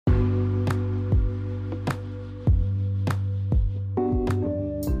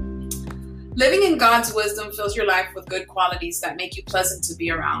Living in God's wisdom fills your life with good qualities that make you pleasant to be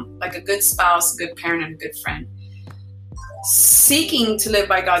around, like a good spouse, a good parent, and a good friend. Seeking to live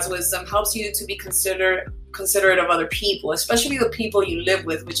by God's wisdom helps you to be considerate of other people, especially the people you live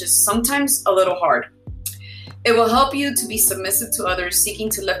with, which is sometimes a little hard. It will help you to be submissive to others,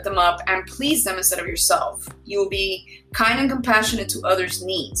 seeking to lift them up and please them instead of yourself. You will be kind and compassionate to others'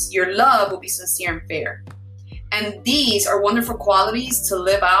 needs. Your love will be sincere and fair. And these are wonderful qualities to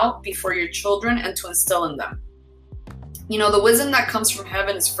live out before your children and to instill in them. You know, the wisdom that comes from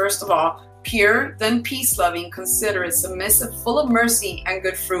heaven is first of all pure, then peace-loving, considerate, submissive, full of mercy and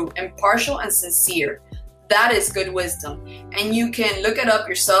good fruit, impartial and sincere. That is good wisdom. And you can look it up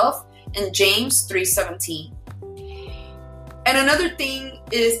yourself in James 3:17. And another thing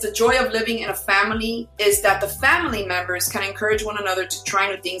is the joy of living in a family is that the family members can encourage one another to try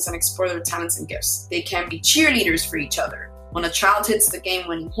new things and explore their talents and gifts. They can be cheerleaders for each other. When a child hits the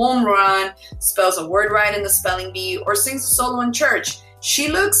game-winning home run, spells a word right in the spelling bee, or sings a solo in church, she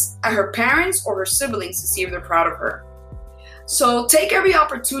looks at her parents or her siblings to see if they're proud of her. So take every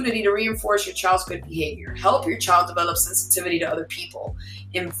opportunity to reinforce your child's good behavior. Help your child develop sensitivity to other people.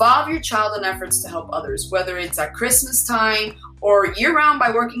 Involve your child in efforts to help others, whether it's at Christmas time or year-round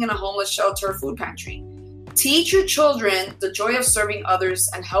by working in a homeless shelter or food pantry. Teach your children the joy of serving others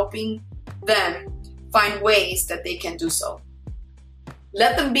and helping them find ways that they can do so.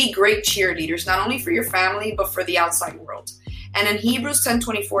 Let them be great cheerleaders, not only for your family, but for the outside world. And in Hebrews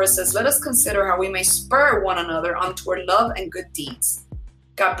 10:24, it says, let us consider how we may spur one another on toward love and good deeds.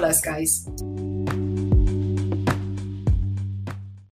 God bless, guys.